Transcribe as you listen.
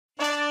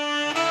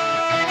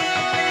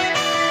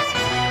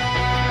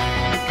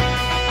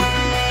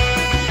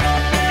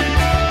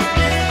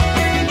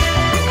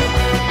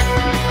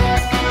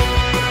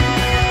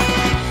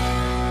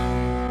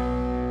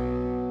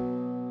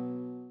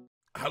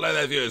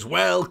there, viewers.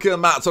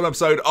 Welcome back to an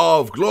episode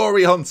of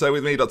Glory Hunter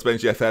with me,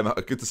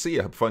 DoctorBenjyFM. Good to see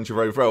you. I find you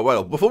very, very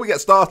well. Before we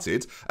get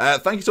started,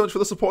 thank you so much for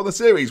the support on the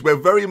series. We're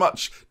very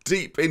much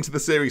deep into the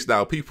series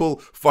now. People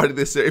finding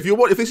this series.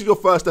 If this is your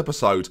first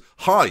episode,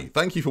 hi,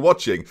 thank you for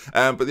watching.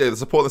 But yeah, the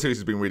support on the series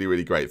has been really,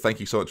 really great. Thank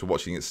you so much for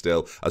watching it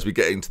still as we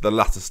get into the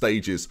latter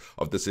stages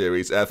of the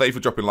series. Thank you for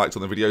dropping likes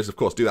on the videos. Of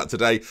course, do that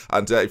today.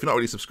 And if you're not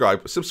already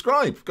subscribed,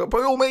 subscribe.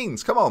 By all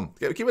means, come on,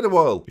 give it a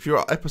whirl. If you're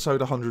at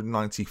episode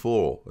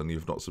 194 and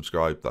you've not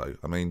subscribed though,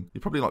 I mean,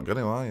 you're probably not going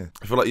to, are you?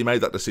 I feel like you made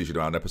that decision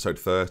around episode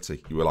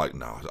 30. You were like,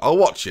 no, I'll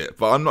watch it,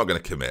 but I'm not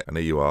going to commit. And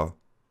here you are,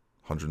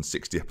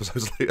 160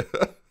 episodes later.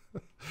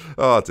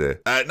 Oh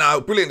dear. Now,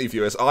 brilliantly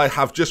viewers, I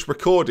have just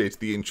recorded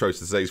the intro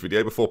to today's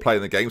video before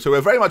playing the game, so we're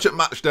very much at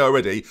match day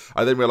already.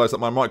 I then realised that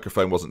my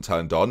microphone wasn't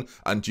turned on,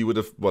 and you would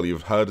have, well,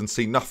 you've heard and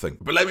seen nothing.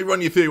 But let me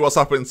run you through what's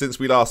happened since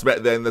we last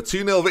met then. The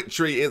 2-0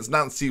 victory against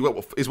Nancy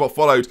is what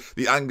followed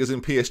the angers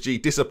in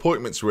PSG,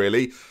 disappointments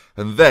really.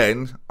 And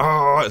then,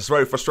 it's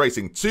very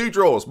frustrating. 2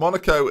 draws,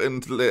 Monaco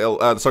and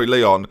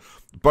Lyon,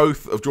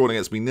 both have drawn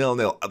against me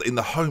 0-0 in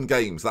the home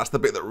games. That's the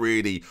bit that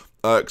really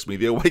irks me.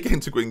 The away game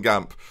to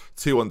Guingamp,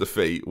 2-1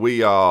 defeat.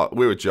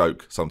 We're a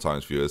joke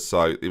sometimes, viewers.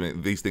 So I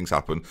mean, these things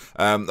happen.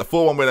 A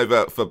 4-1 win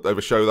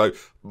over Show though,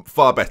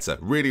 far better.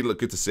 Really look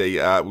good to see.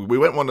 We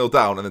went 1-0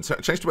 down and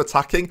then changed to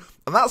attacking,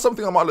 and that's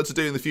something I might look to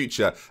do in the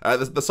future.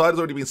 The side has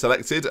already been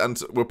selected,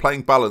 and we're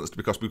playing balanced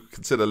because we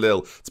consider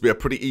Lille to be a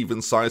pretty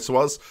even side to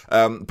us.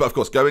 But of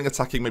course, going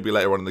attacking maybe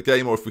later on in the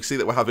game, or if we see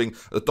that we're having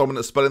a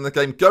dominant spell in the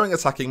game, going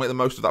attacking, make the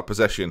most of that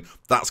possession.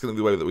 That's going to be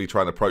the way that we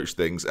try and approach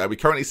things. We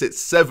currently sit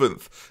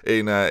 7th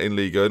in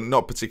Liga,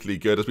 not particularly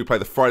good as we play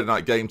the Friday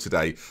night game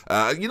today.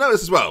 You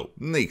notice as well,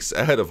 Nice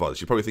ahead of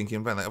us. You're probably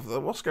thinking, Ben,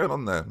 what's going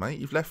on there, mate?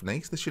 You've left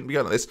Nice. This shouldn't be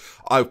going like this.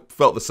 I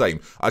felt the same.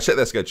 I checked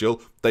their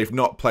schedule. They've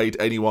not played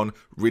anyone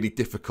really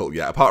difficult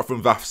yet, apart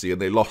from Vafsi,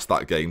 and they lost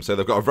that game. So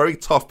they've got a very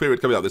tough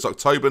period coming up. This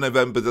October,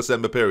 November,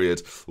 December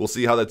period. We'll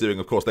see how they're doing.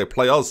 Of course, they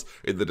play us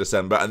in the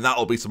December, and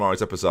that'll be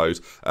tomorrow's episode.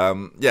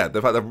 Yeah,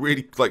 they've had a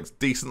really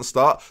decent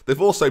start.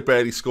 They've also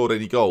barely scored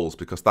any goals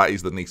because that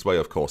is the Nice way,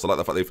 of course. I like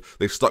the fact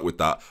they've stuck with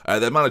that.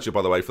 Their manager,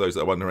 by the way, for those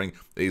that are wondering,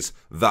 is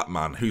that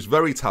man who's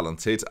very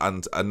talented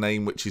and a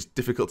name which is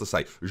difficult to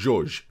say.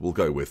 George, we'll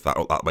go with that.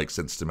 That makes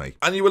sense to me.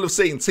 And you will have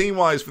seen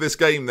team-wise for this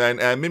game then,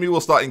 Mimi will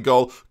start in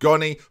goal.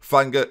 Goni,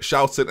 Fanga,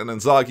 Shoughton and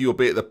Inzaghi will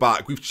be at the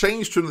back. We've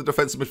changed from the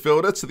defensive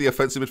midfielder to the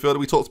offensive midfielder.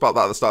 We talked about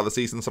that at the start of the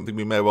season, something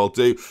we may well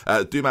do.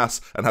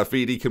 Dumas and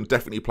Hafidi can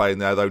definitely play in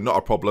there though, not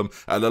a problem.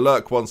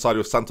 Lalurk one side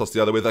with Santos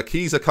the other, with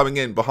Akiza coming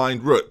in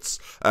behind Rutz.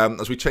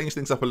 As we change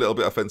things up a little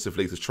bit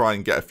offensively to try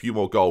and get a few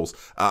more goals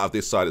out of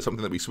this side. It's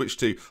something that we switched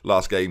to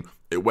last game.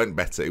 It went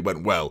better, it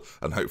went well,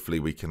 and hopefully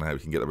we can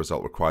get the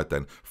result required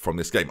then from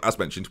this game. As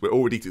mentioned, we're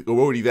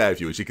already there,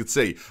 viewers. You can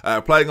see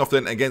playing off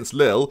then against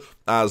Lille.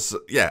 As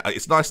yeah,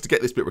 it's nice to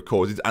get this bit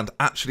recorded and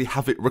actually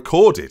have it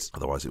recorded.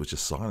 Otherwise, it was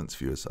just silence,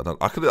 viewers.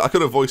 I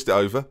could have voiced it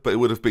over, but it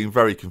would have been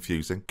very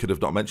confusing. Could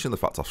have not mentioned the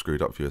fact I've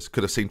screwed up, viewers.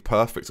 Could have seemed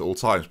perfect at all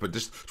times, but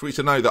just for you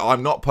to know that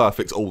I'm not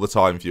perfect all the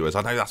time, viewers.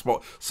 I know that's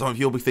what some of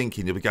you'll be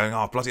thinking. You'll be going,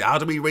 oh bloody, how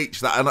do we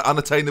reach that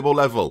unattainable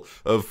level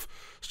of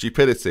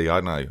stupidity?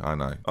 I know.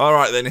 All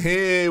right, then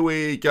here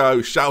we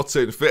go.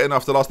 Shouting, fit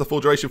enough to last the full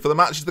duration for the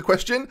match is the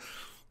question.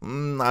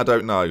 I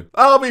don't know.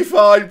 I'll be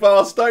fine,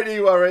 boss. Don't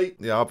you worry.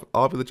 Yeah,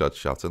 I'll be the judge,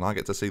 Shelton. I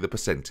get to see the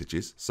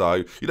percentages. So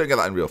you don't get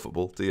that in real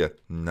football, do you?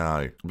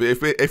 No. But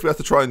if we have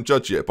to try and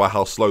judge it by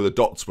how slow the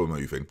dots were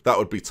moving, that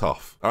would be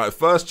tough. All right,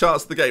 first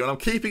chance of the game. And I'm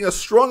keeping a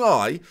strong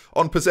eye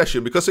on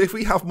possession because if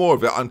we have more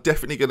of it, I'm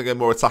definitely going to go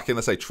more attacking.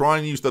 I say try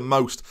and use the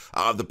most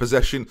out of the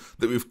possession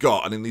that we've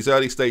got. And in these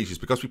early stages,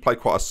 because we play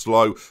quite a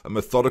slow and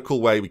methodical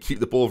way, we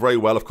keep the ball very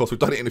well. Of course, we've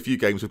done it in a few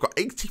games. We've got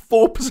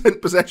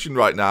 84% possession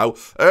right now.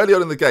 Early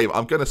on in the game,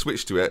 I'm going to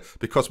switch to it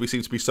because we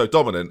seem to be so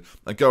dominant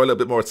and go a little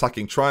bit more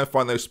attacking, try and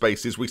find those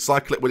spaces,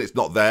 recycle it when it's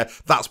not there.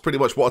 That's pretty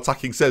much what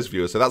attacking says,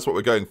 viewers, so that's what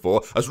we're going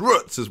for. As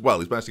Rutz as well,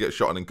 he's managed to get a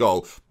shot on in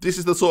goal. This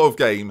is the sort of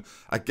game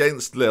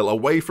against Lille,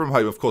 away from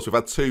home. Of course, we've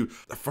had 2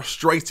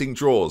 frustrating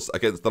draws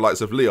against the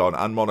likes of Lyon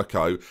and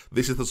Monaco.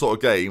 This is the sort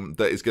of game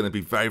that is going to be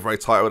very, very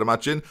tight, I would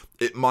imagine.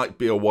 It might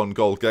be a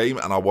 1-goal game,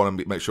 and I want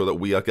to make sure that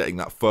we are getting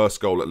that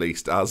first goal at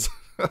least, as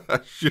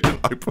I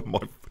shouldn't open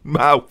my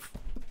mouth.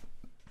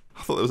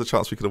 I thought there was a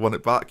chance we could have won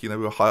it back. You know,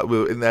 we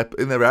were in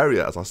their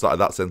area as I started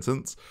that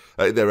sentence.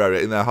 In their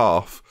area, in their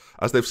half,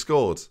 as they've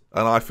scored.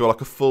 And I feel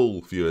like a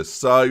fool, viewers.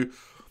 So,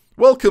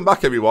 welcome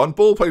back, everyone.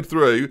 Ball played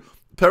through.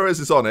 Perez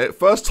is on it.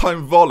 First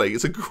time volley.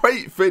 It's a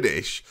great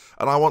finish.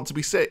 And I want to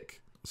be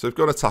sick. So, we've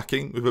gone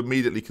attacking. We've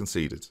immediately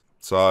conceded.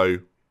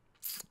 So,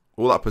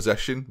 all that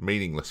possession,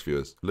 meaningless,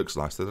 viewers. Looks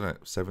nice, doesn't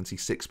it?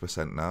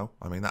 76% now.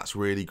 I mean, that's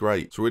really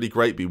great. It's really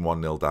great being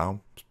 1-0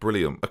 down. It's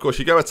brilliant. Of course,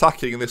 you go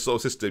attacking in this sort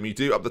of system, you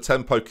do up the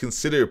tempo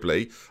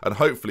considerably, and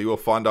hopefully we'll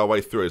find our way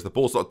through. As the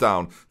ball's not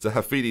down to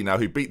Hafidi now,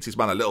 who beats his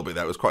man a little bit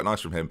there. It was quite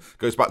nice from him.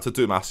 Goes back to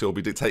Dumas, who'll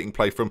be dictating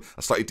play from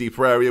a slightly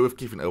deeper area. We've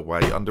given it away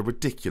under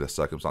ridiculous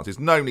circumstances.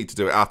 No need to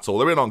do it at all.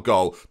 They're in on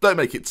goal. Don't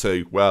make it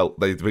 2. Well,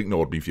 they've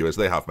ignored me, viewers.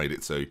 They have made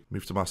it 2.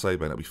 Move to Marseille,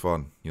 Ben. It'll be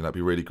fun. You know, it'll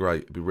be really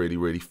great. It'll be really,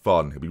 really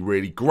fun. It'll be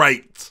really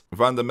great.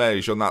 Van der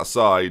Meij on that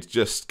side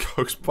just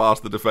goes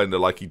past the defender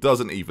like he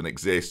doesn't even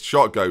exist.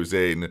 Shot goes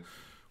in.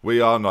 We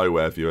are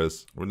nowhere,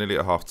 viewers. We're nearly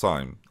at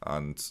half-time,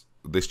 and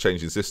this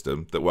changing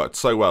system that worked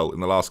so well in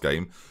the last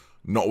game,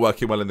 not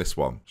working well in this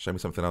one. Show me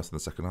something else in the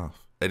second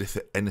half.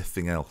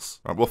 Anything else.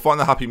 Right, we'll find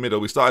the happy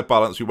middle. We started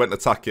balance. We went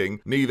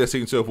attacking. Neither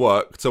seemed to have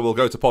worked. So we'll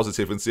go to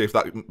positive and see if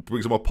that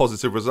brings a more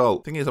positive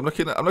result. Thing is, I'm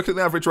looking at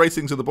the average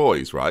ratings of the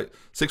boys, right?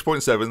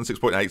 6.7,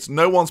 6.8.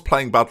 No one's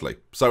playing badly.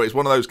 So it's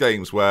one of those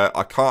games where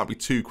I can't be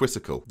too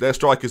critical. Their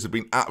strikers have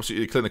been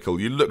absolutely clinical.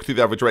 You look through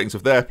the average ratings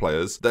of their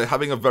players, they're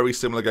having a very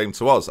similar game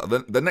to us. And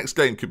the next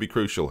game could be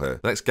crucial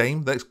here. The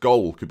next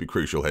goal could be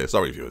crucial here.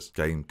 Sorry, viewers.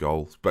 Game,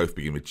 goal, both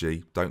begin with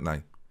G, don't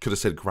they? Could have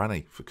said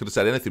granny. Could have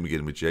said anything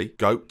beginning with G.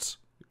 Goat.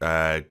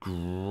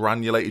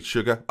 Granulated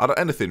sugar. I don't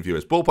anything,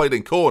 viewers. Ball played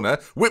in corner,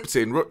 whipped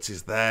in. Rutz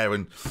is there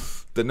and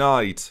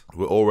denied.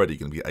 We're already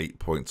going to be 8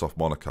 points off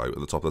Monaco at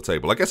the top of the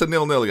table. I guess a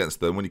 0-0 against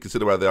them, when you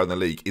consider where they are in the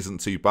league, isn't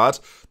too bad.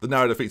 The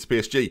narrow defeat to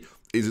PSG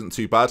isn't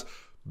too bad.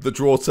 The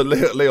draw to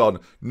Lyon,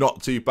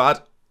 not too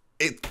bad.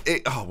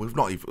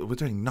 We're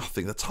doing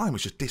nothing. The time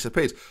has just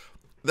disappeared.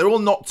 They're all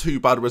not too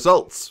bad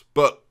results,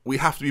 but we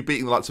have to be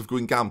beating the likes of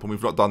Guingamp, and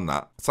we've not done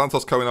that.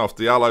 Santos coming off,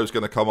 Diallo's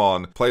going to come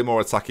on, play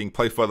more attacking,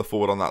 play further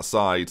forward on that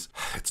side.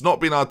 It's not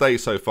been our day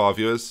so far,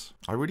 viewers.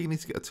 I really need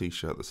to get a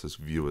t-shirt that says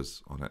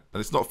viewers on it. And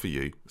it's not for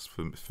you, it's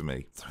for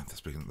me.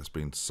 There's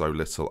been so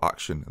little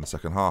action in the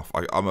second half.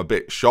 I'm a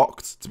bit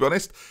shocked, to be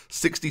honest.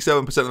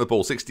 67% of the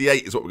ball,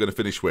 68 is what we're going to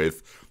finish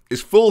with.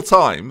 It's full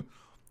time.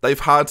 They've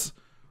had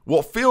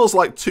what feels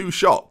like 2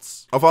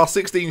 shots. Of our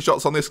 16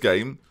 shots on this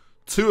game,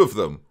 2 of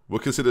them were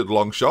considered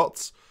long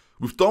shots.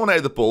 We've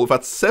dominated the ball. We've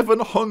had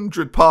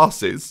 700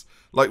 passes.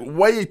 Like,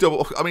 way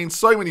double. I mean,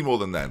 so many more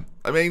than them.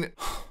 I mean,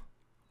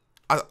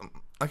 I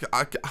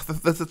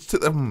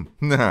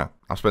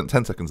spent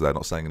 10 seconds there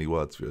not saying any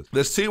words.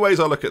 There's 2 ways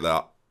I look at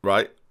that,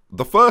 right?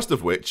 The first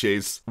of which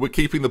is we're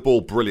keeping the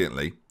ball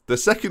brilliantly. The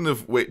second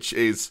of which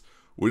is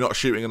we're not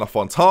shooting enough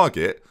on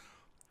target.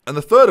 And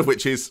the third of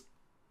which is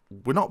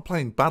we're not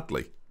playing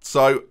badly.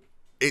 So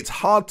it's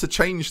hard to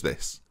change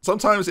this.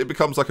 Sometimes it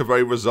becomes like a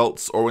very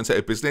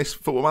results-oriented business,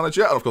 Football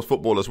Manager, and of course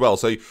football as well.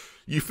 So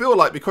you feel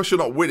like because you're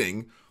not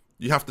winning,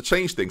 you have to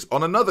change things.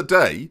 On another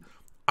day,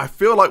 I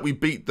feel like we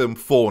beat them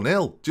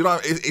 4-0. Do you know,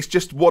 it's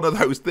just one of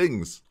those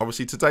things.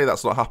 Obviously today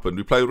that's not happened.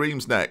 We play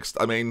Reims next.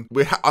 I mean,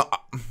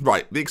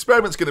 right, the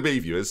experiment's going to be,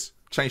 viewers,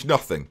 change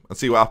nothing and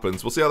see what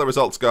happens. We'll see how the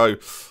results go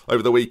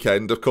over the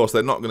weekend. Of course,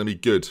 they're not going to be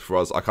good for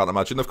us, I can't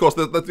imagine. Of course,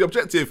 the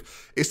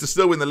objective is to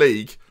still win the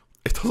league.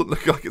 It doesn't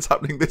look like it's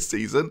happening this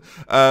season.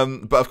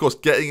 But of course,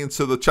 getting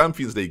into the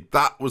Champions League,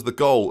 that was the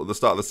goal at the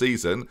start of the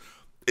season.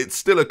 It's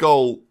still a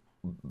goal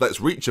that's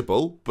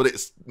reachable, but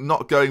it's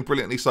not going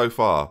brilliantly so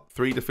far.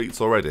 3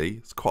 defeats already.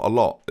 It's quite a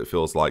lot, it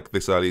feels like,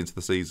 this early into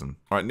the season.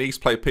 All right, Nice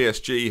play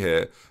PSG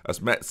here as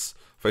Metz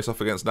face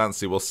off against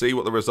Nancy. We'll see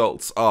what the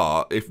results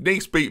are. If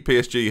Nice beat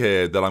PSG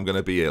here, then I'm going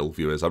to be ill,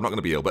 viewers. I'm not going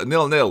to be ill. But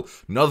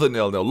 0-0, another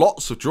 0-0.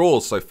 Lots of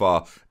draws so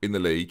far in the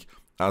league.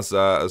 As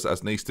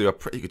Nice do a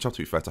pretty good job, to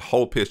be fair, to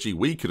hold PSG.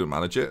 We couldn't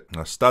manage it.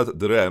 Stade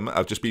de Reims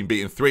have just been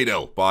beaten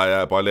 3-0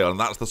 by Lyon, and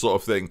that's the sort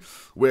of thing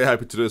we're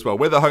hoping to do as well.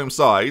 We're the home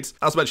side.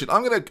 As mentioned,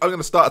 I'm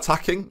gonna start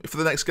attacking for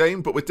the next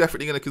game, but we're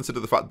definitely going to consider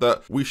the fact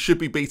that we should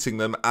be beating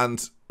them,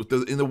 and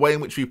in the way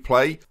in which we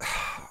play,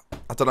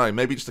 I don't know,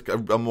 maybe just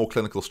a more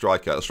clinical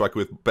striker, a striker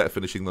with better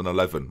finishing than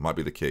 11 might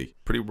be the key.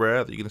 Pretty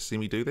rare that you're going to see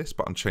me do this,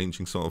 but I'm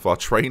changing some of our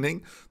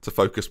training to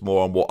focus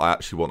more on what I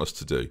actually want us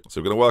to do. So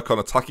we're going to work on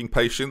attacking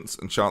patience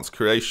and chance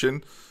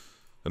creation,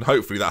 and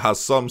hopefully that has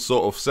some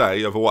sort of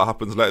say over what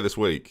happens later this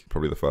week.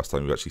 Probably the first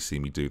time you've actually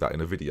seen me do that in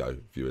a video,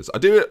 viewers. I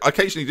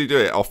occasionally do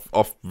it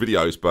off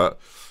videos, but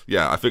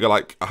yeah, I figure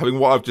like having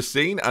what I've just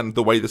seen and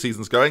the way the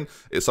season's going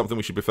is something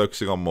we should be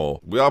focusing on more.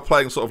 We are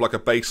playing sort of like a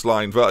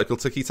baseline vertical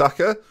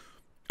tiki-taka,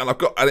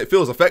 and it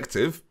feels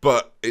effective,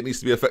 but it needs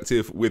to be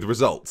effective with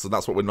results, and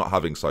that's what we're not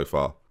having so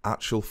far.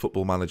 Actual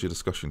Football Manager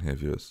discussion here,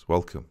 viewers.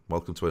 Welcome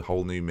to a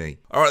whole new me.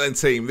 All right then,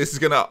 team. This is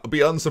going to be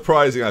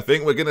unsurprising, I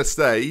think. We're going to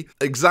stay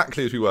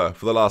exactly as we were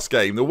for the last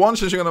game. The one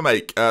change we're going to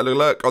make,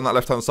 Leclerc on that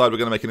left-hand side, we're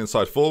going to make an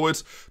inside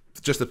forward.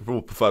 Just a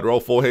preferred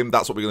role for him.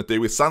 That's what we're going to do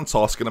with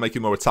Santos. Going to make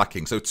him more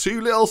attacking. So 2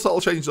 little subtle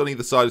changes on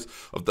either side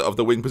of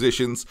the wing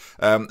positions.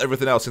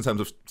 Everything else in terms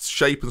of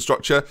shape and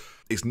structure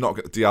is not.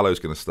 Diallo's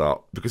going to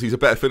start because he's a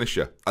better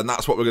finisher, and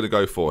that's what we're going to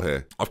go for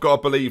here. I've got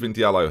to believe in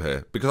Diallo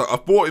here because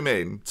I've brought him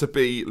in to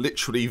be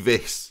literally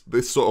this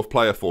sort of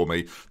player for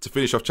me, to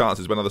finish off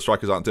chances when other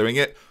strikers aren't doing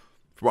it.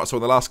 Right, so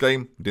in the last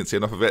game, we didn't see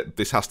enough of it.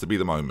 This has to be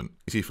the moment.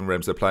 You see from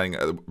Rems, they're playing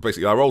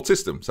basically our old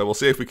system. So we'll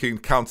see if we can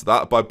counter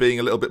that by being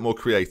a little bit more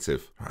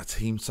creative. Right, a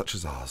team such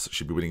as ours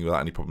should be winning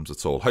without any problems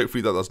at all.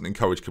 Hopefully that doesn't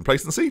encourage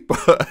complacency.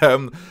 But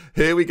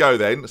here we go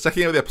then.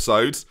 Second game of the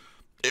episode.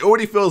 It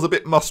already feels a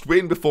bit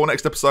must-win before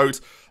next episode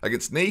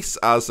against Nice,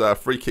 as a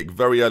free kick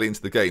very early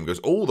into the game goes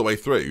all the way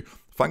through.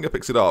 Fanga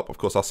picks it up. Of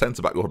course, our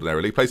centre-back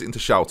ordinarily plays it into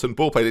Shelton.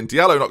 Ball played in.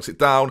 Diallo knocks it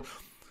down.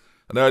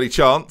 An early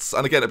chance.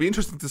 And again, it'd be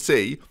interesting to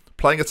see,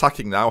 playing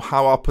attacking now,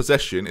 how our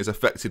possession is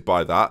affected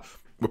by that.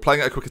 We're playing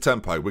at a quicker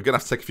tempo. We're going to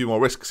have to take a few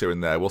more risks here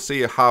and there. We'll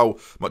see how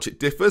much it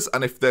differs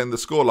and if then the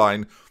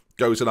scoreline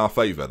goes in our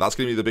favour. That's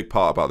going to be the big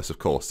part about this, of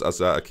course, as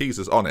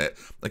Akiza's on it.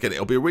 Again,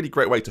 it'll be a really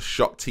great way to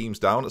shut teams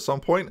down at some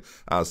point,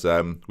 as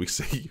we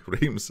see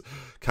Reams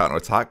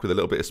counter-attack with a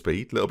little bit of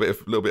speed, a little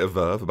bit of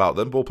verve about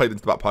them. Ball played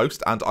into the back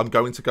post, and I'm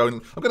going to go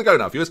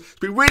now, viewers. It's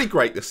been really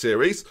great, this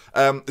series.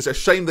 It's a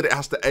shame that it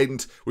has to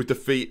end with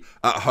defeat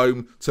at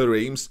home to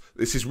Reams.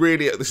 This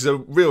is a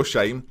real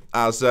shame,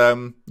 as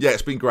yeah,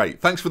 it's been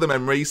great. Thanks for the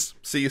memories.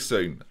 See you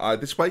soon.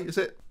 This way, is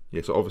it?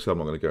 Yeah, so obviously I'm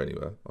not going to go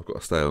anywhere. I've got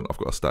to stay on. I've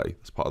got to stay.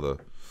 It's part of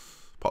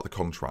the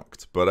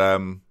contract. But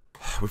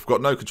we've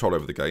got no control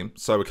over the game.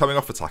 So we're coming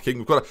off attacking.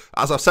 We've got,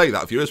 as I say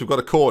that, viewers, we've got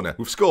a corner.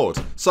 We've scored.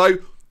 So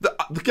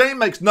the game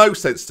makes no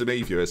sense to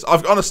me, viewers.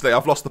 I've lost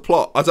the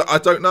plot. I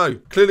don't know.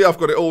 Clearly I've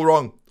got it all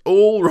wrong.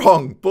 All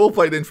wrong. Ball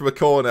played in from a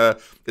corner.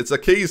 It's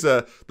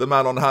Akiza, the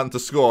man on hand to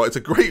score. It's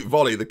a great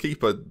volley. The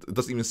keeper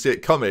doesn't even see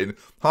it coming.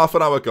 Half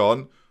an hour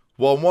gone.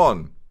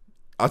 1-1.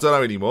 I don't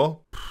know anymore.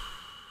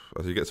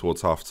 As you get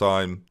towards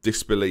half-time,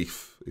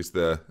 disbelief is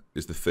the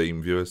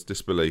theme, viewers.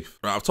 Disbelief.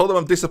 Right, I've told them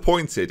I'm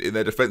disappointed in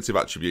their defensive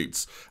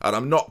attributes, and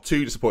I'm not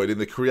too disappointed in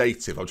the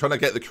creative. I'm trying to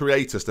get the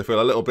creators to feel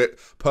a little bit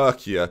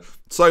perkier.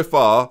 So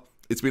far,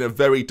 it's been a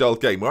very dull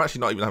game. We're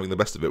actually not even having the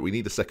best of it. We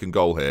need a second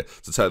goal here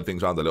to turn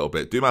things around a little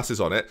bit. Dumas is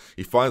on it.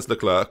 He finds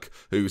Leclerc,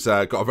 who's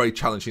got a very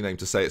challenging name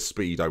to say at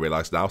speed, I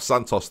realise now.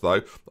 Santos,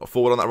 though,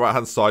 forward on that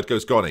right-hand side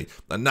goes Goni.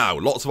 And now,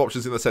 lots of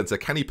options in the centre.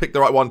 Can he pick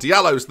the right one?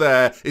 Diallo's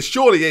there. It's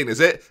surely in,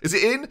 is it? Is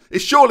it in?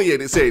 It's surely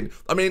in. It's in.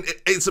 I mean,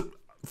 it's...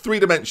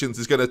 3 dimensions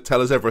is going to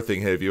tell us everything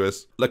here,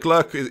 viewers.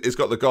 Leclerc has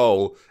got the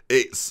goal.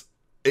 It's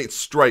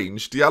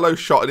strange. Diallo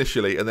shot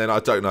initially, and then I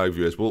don't know,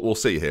 viewers. We'll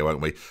see here,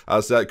 won't we?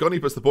 As Goni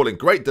puts the ball in.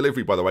 Great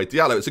delivery, by the way.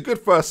 Diallo, it's a good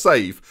first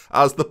save,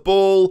 as the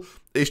ball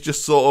is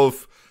just sort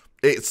of...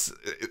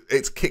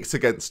 It's kicked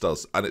against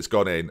us, and it's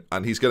gone in,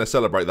 and he's going to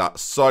celebrate that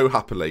so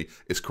happily.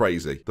 It's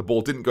crazy. The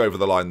ball didn't go over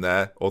the line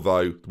there,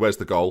 although, where's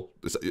the goal?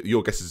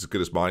 Your guess is as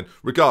good as mine.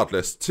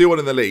 Regardless, 2-1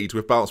 in the lead,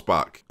 we've bounced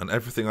back. And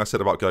everything I said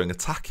about going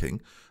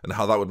attacking, and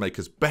how that would make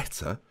us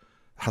better,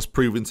 has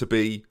proven to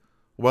be...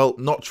 well,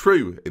 not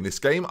true in this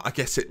game. I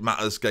guess it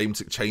matters.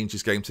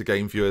 Changes game to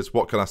game, viewers.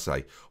 What can I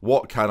say?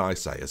 What can I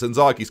say? As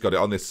Inzaghi's got it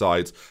on this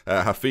side,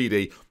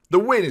 Hafidi. The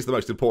win is the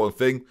most important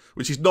thing,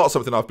 which is not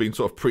something I've been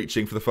sort of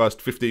preaching for the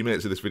first 15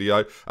 minutes of this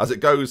video. As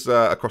it goes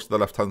across to the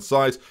left-hand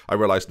side, I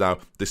realise now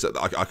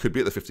I could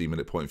be at the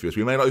 15-minute point, viewers.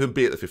 We may not even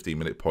be at the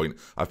 15-minute point.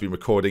 I've been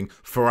recording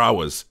for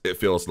hours, it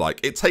feels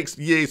like. It takes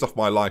years off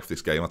my life,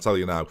 this game, I'll tell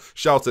you now.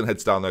 Shelton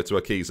heads down, though, to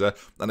Akiza.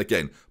 And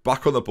again,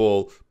 back on the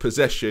ball,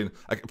 possession.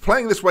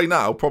 Playing this way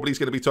now probably is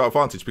going to be to our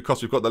advantage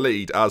because we've got the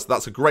lead, as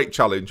that's a great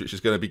challenge, which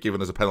is going to be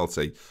given as a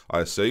penalty, I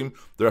assume.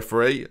 The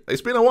referee,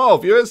 it's been a while,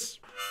 viewers.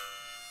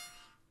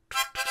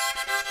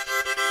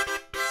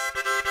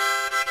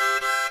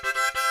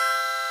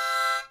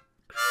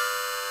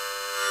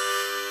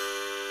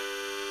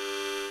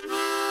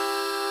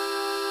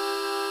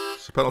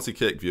 Penalty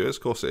kick, viewers.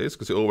 Of course it is,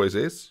 because it always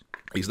is.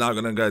 He's now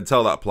going to go and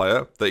tell that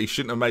player that he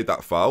shouldn't have made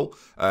that foul.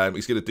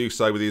 He's going to do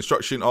so with the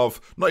instruction of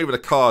not even a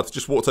card,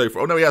 just walked over.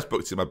 Oh, no, he has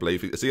booked him, I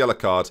believe. It's a yellow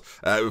card.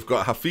 We've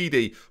got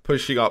Hafidi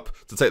pushing up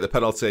to take the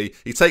penalty.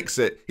 He takes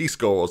it. He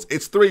scores.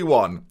 It's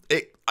 3-1.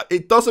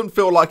 It doesn't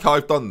feel like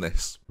I've done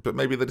this. But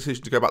maybe the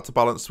decision to go back to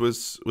balance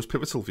was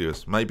pivotal,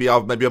 viewers. Maybe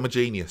I'm a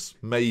genius.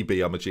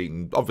 Maybe I'm a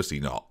genius. Obviously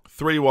not.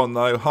 3-1,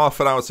 though.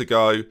 Half an hour to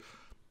go.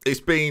 It's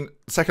been,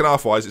 second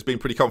half-wise, it's been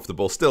pretty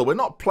comfortable. Still, we're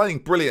not playing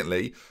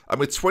brilliantly. And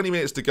with 20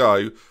 minutes to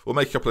go, we'll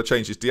make a couple of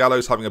changes.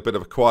 Diallo's having a bit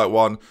of a quiet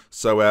one.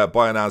 So,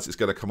 Bayanaz is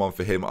going to come on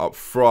for him up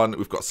front.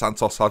 We've got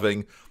Santos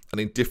having an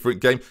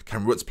indifferent game.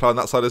 Can Rutz play on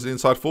that side as an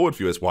inside forward,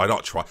 viewers? Why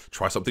not?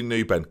 Try something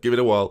new, Ben. Give it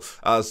a whirl.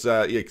 As,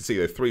 yeah, you can see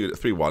there,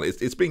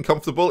 3-1. It's been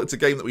comfortable. It's a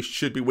game that we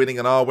should be winning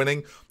and are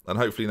winning. And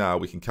hopefully now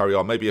we can carry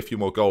on. Maybe a few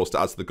more goals to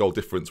add to the goal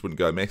difference wouldn't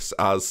go amiss,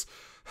 as...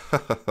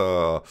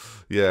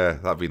 yeah,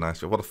 that'd be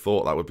nice. What a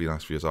thought. That would be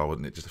nice for you as well,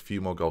 wouldn't it? Just a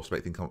few more goals to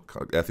make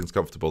things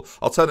comfortable.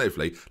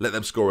 Alternatively, let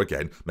them score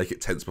again, make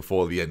it tense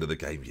before the end of the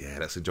game. Yeah,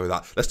 let's enjoy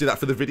that. Let's do that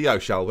for the video,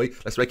 shall we?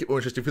 Let's make it more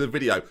interesting for the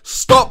video.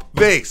 Stop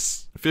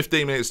this!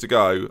 15 minutes to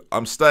go.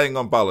 I'm staying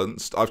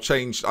unbalanced.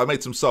 I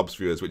made some subs,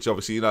 viewers, which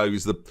obviously you know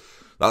is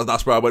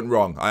that's where I went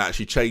wrong. I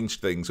actually changed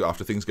things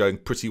after things going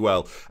pretty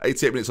well.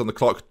 88 minutes on the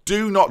clock.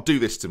 Do not do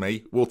this to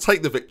me. We'll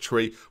take the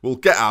victory. We'll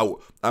get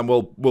out and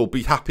we'll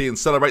be happy and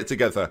celebrate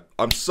together.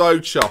 I'm so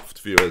chuffed,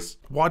 viewers.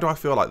 Why do I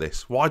feel like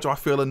this? Why do I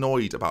feel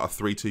annoyed about a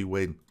 3-2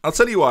 win? I'll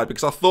tell you why.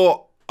 Because I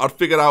thought I'd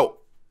figured out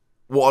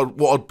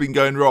what had been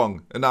going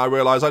wrong, and now I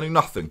realise I knew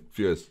nothing,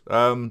 viewers.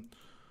 So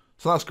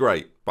that's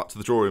great. Back to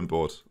the drawing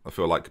board, I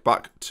feel like.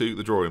 Back to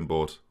the drawing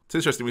board. It's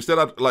interesting, we still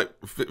had like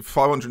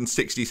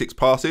 566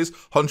 passes,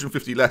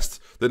 150 less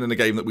than in the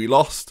game that we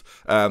lost.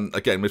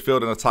 Again,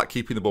 midfield and attack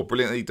keeping the ball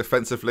brilliantly.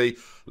 Defensively,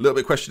 a little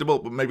bit questionable,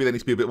 but maybe they need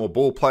to be a bit more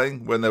ball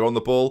playing when they're on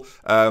the ball.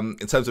 In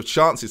terms of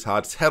chances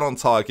had, 10 on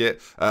target,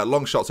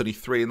 long shots only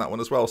 3 in that one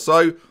as well.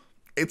 So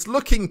it's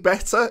looking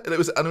better,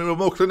 and we were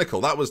more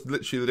clinical. That was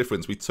literally the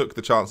difference. We took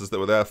the chances that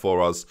were there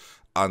for us,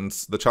 and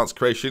the chance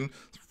creation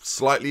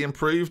slightly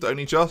improved,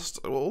 only just.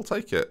 We'll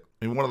take it.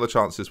 I mean, one of the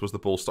chances was the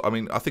ball stop. I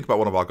mean, I think about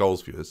one of our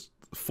goals, viewers.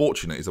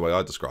 Fortunate is the way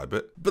I describe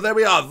it. But there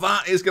we are.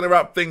 That is going to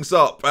wrap things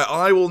up.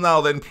 I will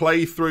now then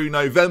play through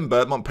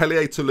November.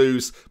 Montpellier,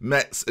 Toulouse,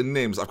 Metz and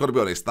Nimes. I've got to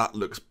be honest, that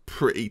looks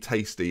pretty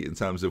tasty in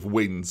terms of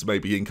wins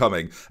maybe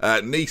incoming.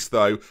 Nice,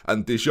 though,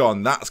 and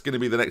Dijon. That's going to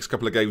be the next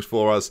couple of games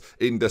for us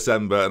in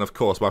December. And, of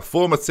course, my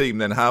former team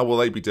then, how will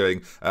they be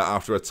doing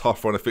after a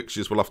tough run of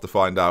fixtures? We'll have to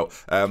find out.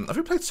 Have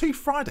we played 2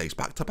 Fridays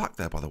back-to-back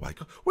there, by the way?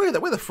 We're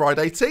the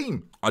Friday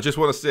team. I just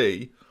want to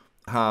see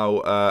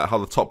how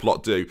the top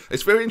lot do.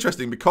 It's very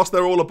interesting because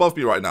they're all above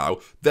me right now.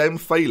 Them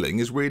failing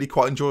is really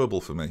quite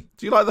enjoyable for me.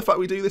 Do you like the fact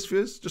we do this,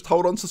 viewers? Just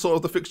hold on to sort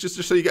of the fixtures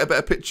just so you get a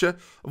better picture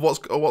of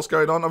what's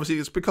going on. Obviously,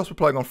 it's because we're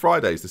playing on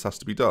Fridays. This has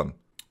to be done.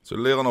 So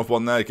Lyon have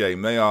won their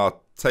game. They are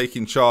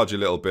taking charge a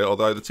little bit,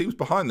 although the teams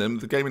behind them,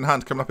 the game in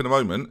hand coming up in a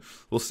moment,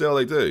 we'll see how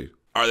they do.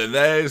 All right, then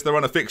there's the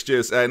run of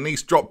fixtures.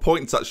 Nice drop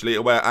points, actually,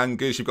 away at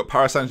Angers. You've got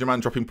Paris Saint-Germain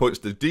dropping points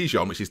to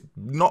Dijon, which is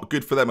not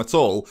good for them at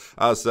all,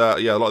 as, yeah,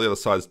 a lot of the other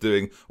sides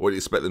doing what you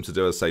expect them to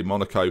do, as, say,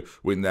 Monaco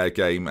win their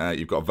game.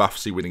 You've got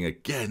Vafsi winning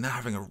again. They're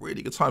having a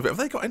really good time. Have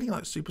they got any,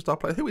 like, superstar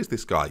player? Who is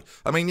this guy?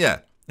 I mean, yeah,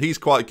 he's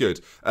quite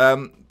good.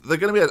 They're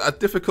going to be a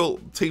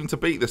difficult team to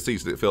beat this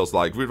season, it feels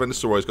like. Ruud van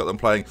Nistelrooy's got them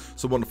playing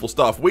some wonderful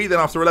stuff. We then,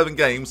 after 11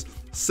 games,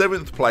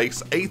 7th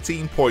place,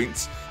 18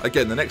 points.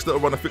 Again, the next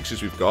little run of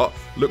fixtures we've got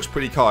looks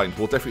pretty kind.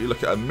 We'll definitely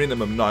look at a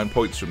minimum 9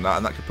 points from that,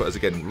 and that could put us,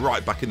 again,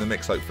 right back in the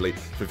mix, hopefully,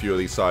 if a few of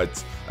these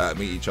sides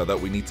meet each other.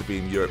 We need to be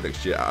in Europe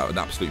next year at an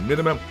absolute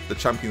minimum. The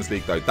Champions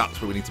League, though,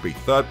 that's where we need to be.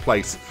 3rd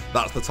place,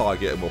 that's the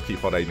target, and we'll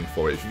keep on aiming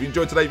for it. If you've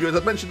enjoyed today's video,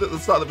 as I mentioned at the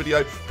start of the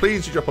video,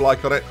 please do drop a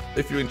like on it.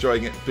 If you're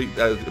enjoying it,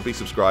 be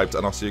subscribed,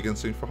 and I'll see you again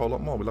soon for a whole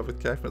lot more. We love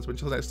it. Okay,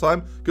 until next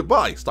time.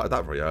 Goodbye. Started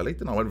that very early,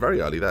 didn't I? I went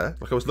very early there.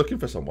 Like I was looking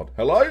for someone.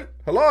 Hello?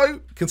 Hello?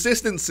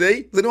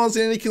 Consistency? Has anyone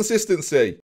seen any consistency?